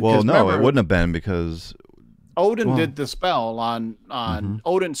it wouldn't have been, because Odin did the spell on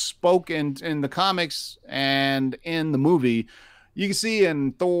Odin spoke in the comics and in the movie. You can see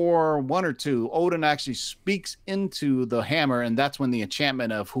in Thor 1 or 2, Odin actually speaks into the hammer, and that's when the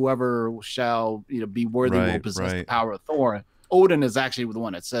enchantment of whoever shall be worthy will possess the power of Thor. Odin is actually the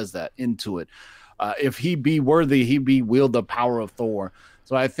one that says that into it. If he be worthy, he be wield the power of Thor.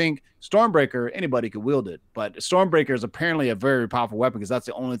 So I think Stormbreaker, anybody could wield it, but Stormbreaker is apparently a very powerful weapon because that's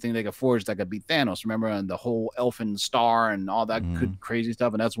the only thing they could forge that could beat Thanos. Remember, and the whole elfin star and all that good crazy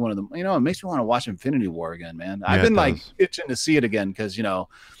stuff. And that's one of them. You know, it makes me want to watch Infinity War again, man. I've been like itching to see it again because for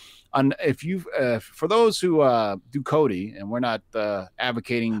those who do Cody, and we're not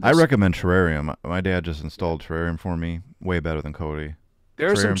advocating. I recommend Terrarium. My dad just installed Terrarium for me. Way better than Cody.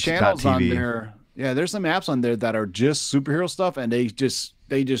 There's some channels on there. Yeah, there's some apps on there that are just superhero stuff, and they just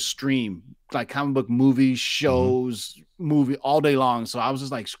stream like comic book movies, shows, movie all day long. So I was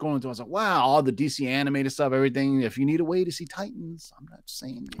just like scrolling through. I was like, wow, all the DC animated stuff, everything. If you need a way to see Titans, I'm not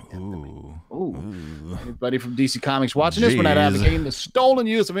saying anybody from DC Comics watching this, we're not advocating the stolen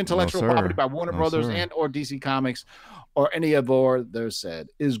use of intellectual property by Warner Brothers and or DC Comics or any of their said.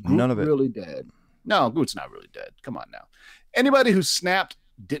 Is Groot really dead? No, Groot's not really dead. Come on now. Anybody who snapped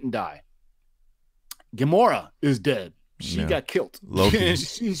didn't die. Gamora is dead. She got killed.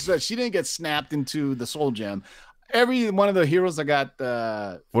 She said she didn't get snapped into the soul gem. Every one of the heroes that got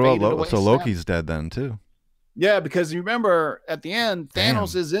what about Loki? So Loki's dead then too. Yeah, because you remember at the end,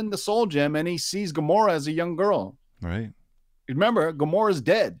 Thanos is in the soul gem and he sees Gamora as a young girl. Right. Remember, Gamora's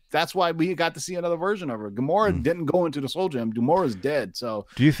dead. That's why we got to see another version of her. Gamora didn't go into the soul gem. Gamora's dead. So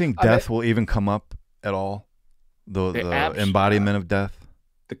do you think death will even come up at all? The embodiment of death?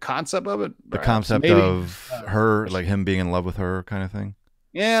 The concept of it, the concept of her, like him being in love with her, kind of thing.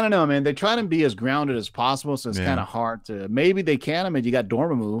 Yeah, I don't know, man. They try to be as grounded as possible, so it's kind of hard to. Maybe they can. I mean, you got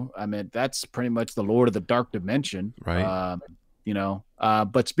Dormammu. I mean, that's pretty much the Lord of the Dark Dimension, right?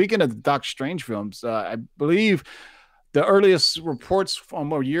 But speaking of the Doctor Strange films, I believe the earliest reports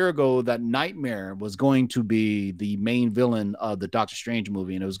from a year ago that Nightmare was going to be the main villain of the Doctor Strange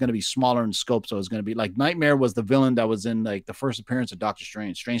movie, and it was going to be smaller in scope. So it was going to be like Nightmare was the villain that was in like the first appearance of Doctor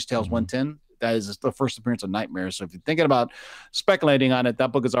Strange, Strange Tales 110. That is the first appearance of Nightmare. So if you're thinking about speculating on it,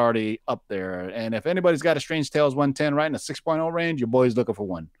 that book is already up there. And if anybody's got a Strange Tales 110 right in the 6.0 range, your boy's looking for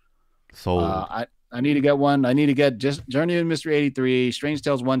one. So I need to get one. I need to get just Journey of Mystery 83, Strange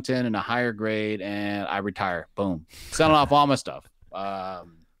Tales 110 in a higher grade, and I retire. Boom. Selling off all my stuff.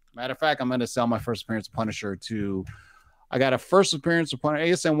 Matter of fact, I'm going to sell my first appearance of Punisher to. I got a first appearance of Punisher,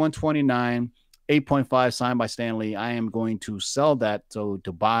 ASM 129, 8.5 signed by Stan Lee. I am going to sell that to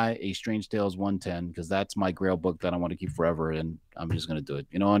buy a Strange Tales 110 because that's my grail book that I want to keep forever, and I'm just going to do it.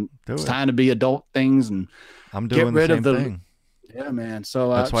 You know, and it's time to be adult things and I'm doing get rid of the thing. Yeah, man. So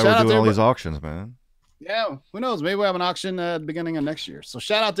that's why we're doing all these auctions, man. Yeah, who knows? Maybe we'll have an auction at the beginning of next year. So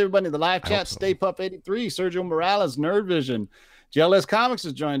shout out to everybody in the live chat. Stay Puff 83, Sergio Morales, Nerd Vision, JLS Comics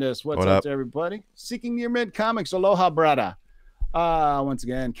has joined us. What's up to everybody? Seeking Your Mid Comics, aloha, brada. Once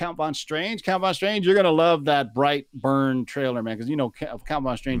again, Count Von Strange. Count Von Strange, you're gonna love that Bright Burn trailer, man, because you know Count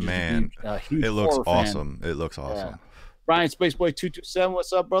Von Strange is a huge it looks awesome. Fan. It looks awesome. Yeah. Brian Spaceboy 227,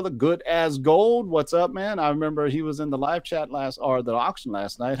 what's up, brother? Good as gold. What's up, man? I remember he was in the live chat the auction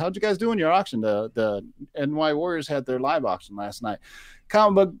last night. How'd you guys do in your auction? The NY Warriors had their live auction last night.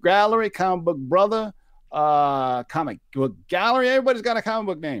 Comic Book Gallery, Comic Book Brother, Comic Book Gallery. Everybody's got a comic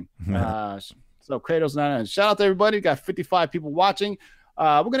book name. So Kratos 99. Shout out to everybody. We got 55 people watching.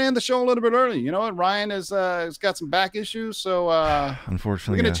 We're gonna end the show a little bit early. You know what? Ryan has got some back issues, so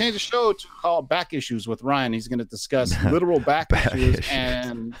unfortunately, we're gonna change the show to call Back Issues with Ryan. He's gonna discuss literal back issues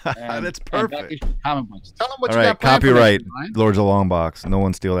and that's perfect. And comic books. Tell him what All you right, got planned copyright for next, Lords of Long Box. No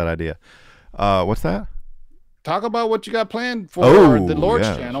one steal that idea. What's that? Talk about what you got planned for the Lord's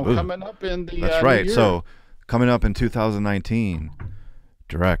channel coming up in the. That's right. So coming up in 2019,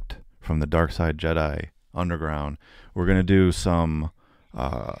 direct from the Dark Side Jedi Underground, we're gonna do some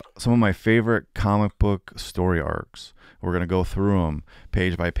of my favorite comic book story arcs. We're going to go through them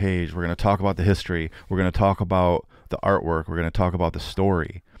page by page. We're going to talk about the history. We're going to talk about the artwork. We're going to talk about the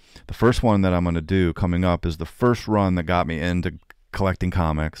story. The first one that I'm going to do coming up is the first run that got me into collecting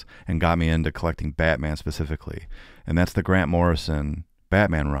comics and got me into collecting Batman specifically. And that's the Grant Morrison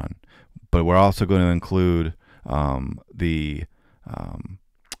Batman run. But we're also going to include the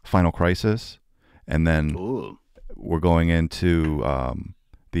Final Crisis. And then we're going into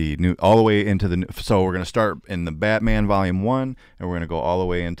the new, all the way into the new. So we're going to start in the Batman Volume 1, and we're going to go all the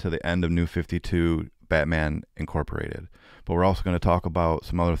way into the end of New 52 Batman Incorporated. But we're also going to talk about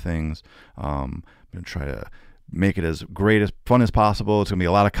some other things. I'm going to try to make it as great, as fun as possible. It's going to be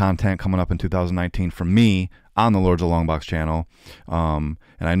a lot of content coming up in 2019 from me on the Lords of Longbox channel. And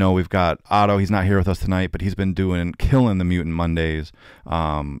I know we've got Otto. He's not here with us tonight, but he's been killing the Mutant Mondays.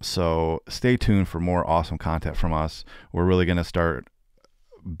 So stay tuned for more awesome content from us. We're really going to start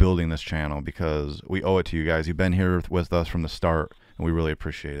building this channel because we owe it to you guys. You've been here with us from the start, and we really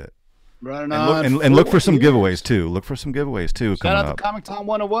appreciate it. Right and look for some giveaways too. Look for some giveaways too. Shout out to Comic Tom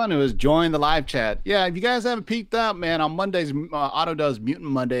 101 who has joined the live chat. Yeah, if you guys haven't peeked out, man, on Mondays, Otto does Mutant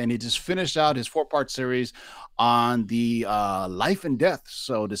Monday, and he just finished out his 4-part series on the life and death,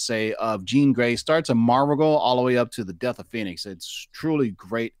 so to say, of Jean Grey. Starts at Marvel all the way up to the death of Phoenix. It's truly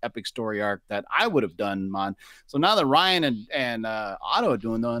great, epic story arc that I would have done, man. So now that Ryan and Otto are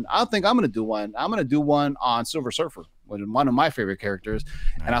doing one, I think I'm going to do one. I'm going to do one on Silver Surfer, one of my favorite characters.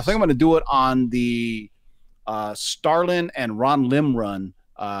 Nice. And I think I'm going to do it on the Starlin and Ron Lim run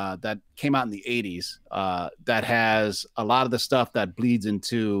that came out in the 80s that has a lot of the stuff that bleeds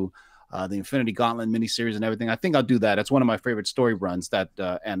into the Infinity Gauntlet miniseries and everything. I think I'll do that. It's one of my favorite story runs.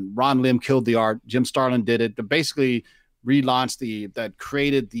 And Ron Lim killed the art. Jim Starlin did it. But basically relaunched that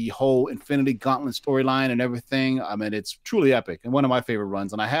created the whole Infinity Gauntlet storyline and everything. I mean, it's truly epic and one of my favorite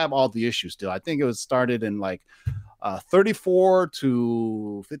runs. And I have all the issues still. I think it was started in like 34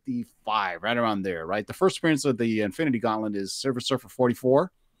 to 55, right around there, right? The first appearance of the Infinity Gauntlet is Silver Surfer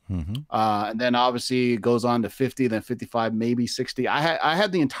 44. And then obviously it goes on to 50, then 55, maybe 60. I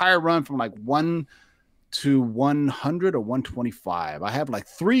had the entire run from like 1 to 100 or 125. I have like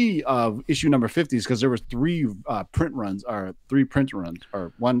 3 of issue number 50s because there was 3 print runs, or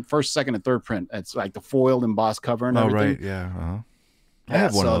one first, second, and third print. It's like the foiled embossed cover and everything. Right, yeah. I Yeah,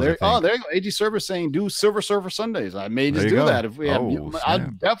 have one so of those, there you go. AG Server saying do Silver Surfer Sundays. I may just There you do go. that if we have. Oh, I'll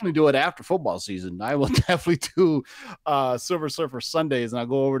snap. definitely do it after football season. I will definitely do Silver Surfer Sundays, and I'll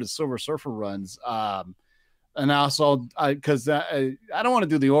go over to Silver Surfer runs. And also, because I don't want to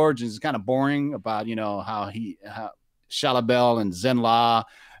do the origins. It's kind of boring about how Shalabel and Zenla.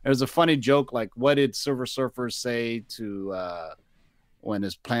 There's a funny joke like, what did Silver Surfer say to when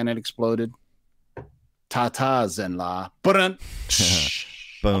his planet exploded? Ta-ta, Zenla. But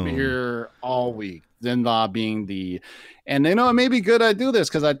I'll be here all week. Zenla being and it may be good I do this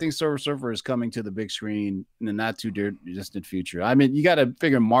because I think Silver Surfer is coming to the big screen in the not too distant future. I mean, you got to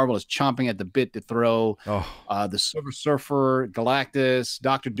figure Marvel is chomping at the bit to throw the Silver Surfer, Galactus,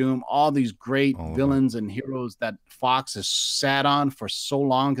 Doctor Doom, all these great villains and heroes that Fox has sat on for so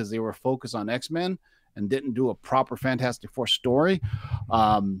long because they were focused on X-Men and didn't do a proper Fantastic Four story.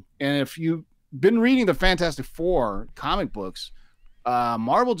 And if you've been reading the Fantastic Four comic books,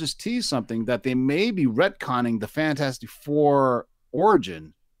 Marvel just teased something that they may be retconning the Fantastic Four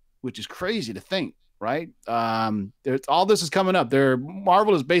origin, which is crazy to think, right? All this is coming up.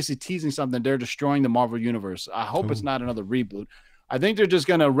 Marvel is basically teasing something. They're destroying the Marvel universe. I hope it's not another reboot. I think they're just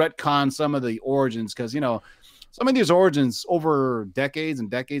going to retcon some of the origins because, some of these origins over decades and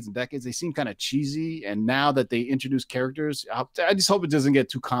decades and decades, they seem kind of cheesy. And now that they introduce characters, I just hope it doesn't get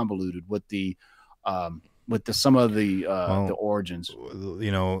too convoluted with some of the origins.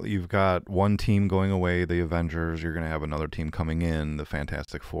 You've got one team going away, the Avengers. You're going to have another team coming in, the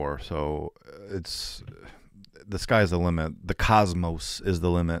Fantastic Four. So it's the sky's the limit. The cosmos is the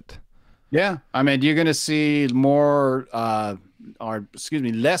limit. Yeah, I mean, you're going to see less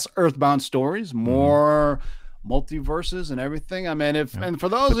Earthbound stories, more multiverses and everything. I mean, and for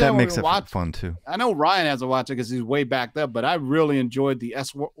those that makes it watch, fun too. I know Ryan has to watch it because he's way backed up, but I really enjoyed the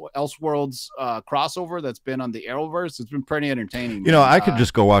Elseworlds crossover that's been on the Arrowverse. It's been pretty entertaining. I could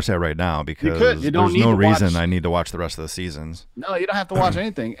just go watch that right now because there's no reason I need to watch the rest of the seasons. No, you don't have to watch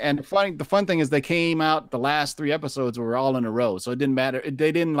anything. And the fun thing is they came out, the last 3 episodes were all in a row, so it didn't matter.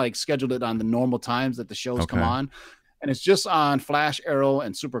 They didn't like schedule it on the normal times that the shows come on. And it's just on Flash, Arrow,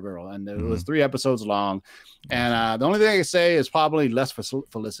 and Supergirl. And it was 3 episodes long. And the only thing I can say is probably less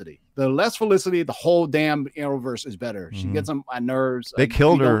Felicity. The less Felicity, the whole damn Arrowverse is better. She gets on my nerves. They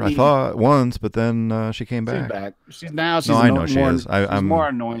killed her, I thought, once, but then she came back. She's back. She's more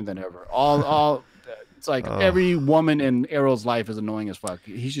annoying than ever. It's like every woman in Arrow's life is annoying as fuck.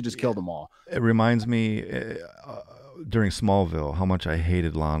 He should just kill them all. It reminds me during Smallville how much I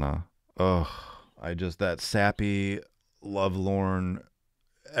hated Lana. That sappy, lovelorn,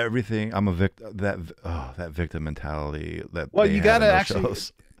 everything. I'm a victim. That victim mentality. You gotta actually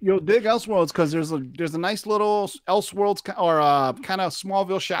dig Elseworlds because there's a nice little Elseworlds or kind of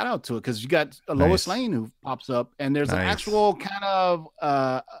Smallville shout out to it because you got Lois Lane who pops up and there's an actual kind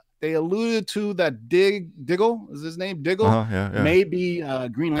of they alluded to that Diggle is his name Diggle maybe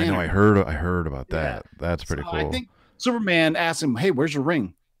Green Lantern. I know I heard about that. That's pretty cool. I think Superman asked him, "Hey, where's your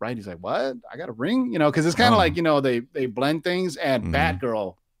ring?" Right? He's like, "What? I got a ring?" Because it's kind of like they blend things. And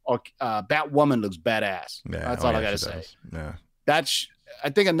Batgirl or Batwoman looks badass. Yeah, that's all I gotta say. Yeah, I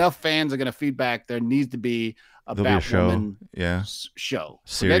think enough fans are gonna feedback. There needs to be a Batwoman show.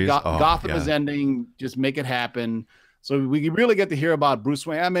 Series. Gotham is ending. Just make it happen. So we really get to hear about Bruce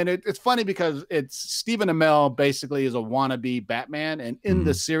Wayne. I mean, it's funny because it's Stephen Amell basically is a wannabe Batman, and in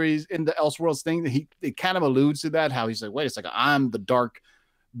the series, in the Elseworlds thing, it kind of alludes to that. How he's like, wait a second, I'm the dark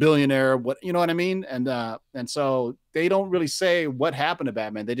billionaire, you know what I mean? And so they don't really say what happened to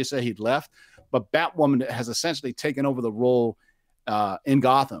Batman. They just say he left, but Batwoman has essentially taken over the role in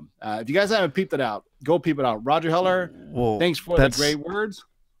Gotham. If you guys haven't peeped it out, go peep it out. Roger Heller, thanks for the great words.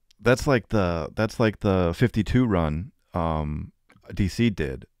 That's like the 52 run DC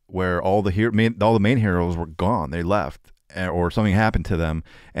did, where all the main heroes were gone. They left, or something happened to them,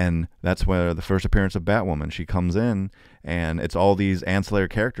 and that's where the first appearance of Batwoman. She comes in, and it's all these ancillary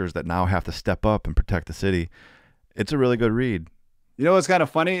characters that now have to step up and protect the city. It's a really good read. You know what's kind of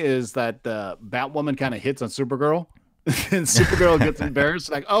funny is that Batwoman kind of hits on Supergirl, and Supergirl gets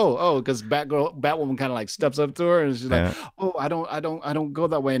embarrassed, like because Batwoman kind of like steps up to her, and she's like, "Oh, I don't go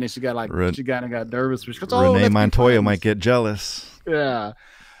that way," and then she got nervous. She goes, Renee Montoya might get jealous. Yeah.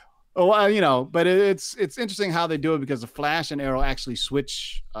 Oh, but it's interesting how they do it, because the Flash and Arrow actually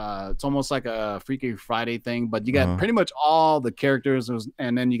switch. It's almost like a Freaky Friday thing, but you got pretty much all the characters,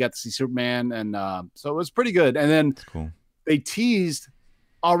 and then you got to see Superman, and so it was pretty good. And then cool. They teased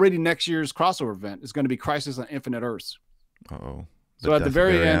already next year's crossover event is going to be Crisis on Infinite Earths. Uh-oh. So at the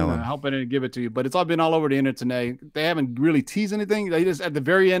very end, I'm hoping to give it to you, but it's all been all over the internet today. They haven't really teased anything. They just, at the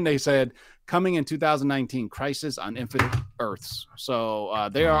very end, they said coming in 2019, Crisis on Infinite Earths. So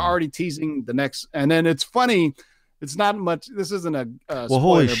they are already teasing the next. And then it's funny. It's not much. This isn't a spoiler,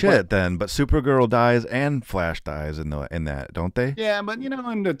 holy shit then. But Supergirl dies and Flash dies in that, don't they? Yeah, but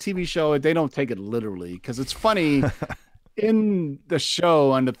in the TV show, they don't take it literally, because it's funny. In the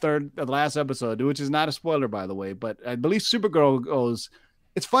show, on the last episode, which is not a spoiler, by the way, but I believe Supergirl goes,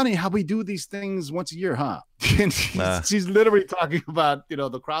 "It's funny how we do these things once a year, huh?" And she's literally talking about,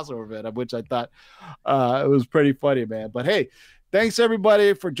 the crossover event, which I thought it was pretty funny, man. But hey, thanks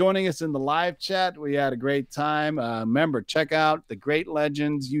everybody for joining us in the live chat. We had a great time. Remember, check out the Great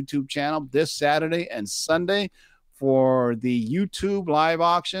Legends YouTube channel this Saturday and Sunday for the YouTube live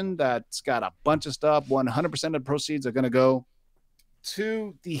auction. That's got a bunch of stuff. 100% of the proceeds are going to go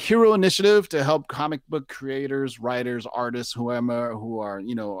to the Hero Initiative to help comic book creators, writers, artists, whoever who are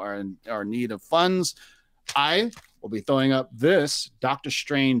in need of funds. I will be throwing up this Doctor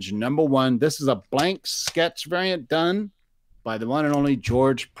Strange #1. This is a blank sketch variant done by the one and only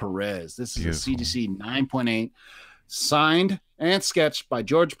George Perez. This is a CGC 9.8, signed and sketched by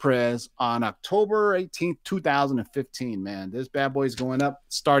George Perez on October 18th, 2015, man. This bad boy is going up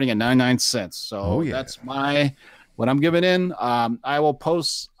starting at 99 cents. So that's what I'm giving in. I will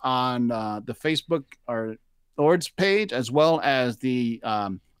post on the Facebook or Lord's page, as well as the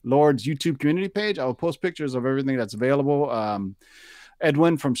Lord's YouTube community page. I will post pictures of everything that's available.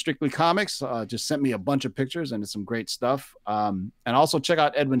 Edwin from Strictly Comics just sent me a bunch of pictures, and it's some great stuff. And also check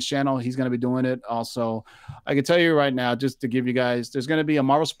out Edwin's channel. He's going to be doing it. Also, I can tell you right now, just to give you guys, there's going to be a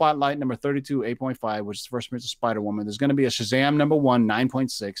Marvel Spotlight number 32, 8.5, which is the first appearance of Spider-Woman. There's going to be a Shazam #1,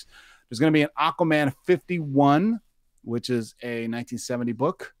 9.6. There's going to be an Aquaman 51, which is a 1970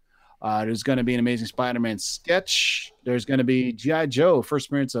 book. There's going to be an Amazing Spider-Man sketch. There's going to be G.I. Joe, first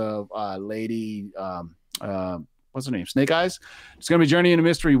appearance of Lady... what's her name? Snake Eyes. It's going to be Journey into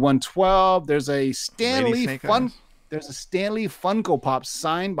Mystery 112. There's a Stan Lee Funko Pop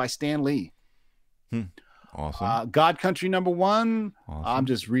signed by Stan Lee. Awesome. God Country #1. Awesome. I'm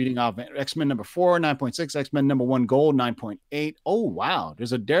just reading off. X-Men #4, 9.6. X-Men #1 Gold, 9.8. Oh, wow.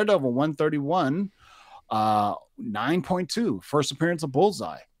 There's a Daredevil 131, 9.2. First appearance of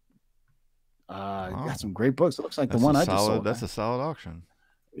Bullseye. Got some great books. It looks like that's the one I just sold. That's a solid auction.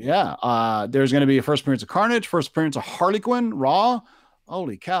 Yeah, there's going to be a first appearance of Carnage, first appearance of Harley Quinn, Raw.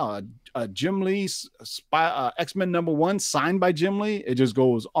 Holy cow. Jim Lee X-Men #1 signed by Jim Lee. It just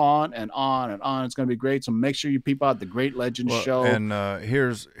goes on and on and on. It's going to be great. So make sure you peep out the Great Legends show. And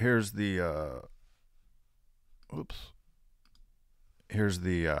here's the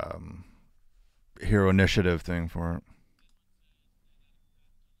Hero Initiative thing for it.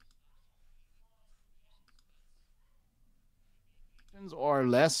 Or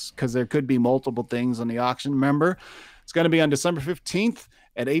less, because there could be multiple things on the auction. Remember, it's going to be on December 15th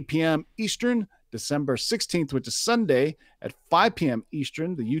at 8 p.m. Eastern, December 16th, which is Sunday, at 5 p.m.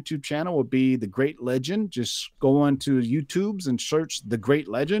 Eastern. The YouTube channel will be The Great Legend. Just go on to YouTube's and search The Great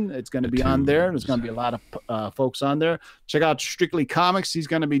Legend. It's going to be on there. There's going to be a lot of folks on there. Check out Strictly Comics. He's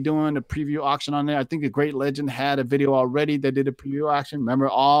going to be doing a preview auction on there. I think The Great Legend had a video already. They did a preview auction. Remember,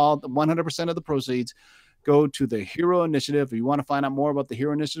 100% of the proceeds go to the Hero Initiative. If you want to find out more about the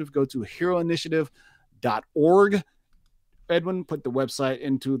Hero Initiative, go to heroinitiative.org. Edwin put the website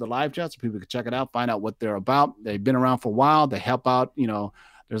into the live chat so people can check it out, find out what they're about. They've been around for a while. They help out.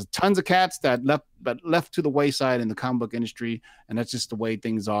 There's tons of cats that left to the wayside in the comic book industry, and that's just the way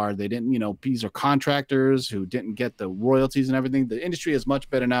things are. They didn't, these are contractors who didn't get the royalties and everything. The industry is much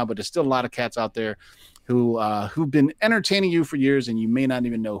better now, but there's still a lot of cats out there who've been entertaining you for years, and you may not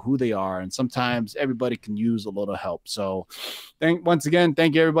even know who they are. And sometimes everybody can use a little help. So once again,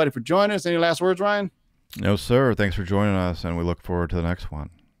 thank you everybody for joining us. Any last words, Ryan? No, sir. Thanks for joining us, and we look forward to the next one.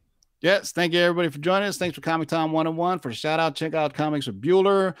 Yes, thank you everybody for joining us. Thanks for Comic Time 101. For a shout out, check out Comics with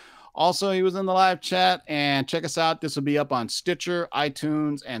Bueller Also, he was in the live chat, and check us out. This will be up on Stitcher,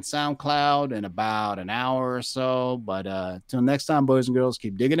 iTunes, and SoundCloud in about an hour or so. But till next time, boys and girls,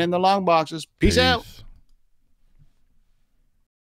 keep digging in the long boxes. Peace out.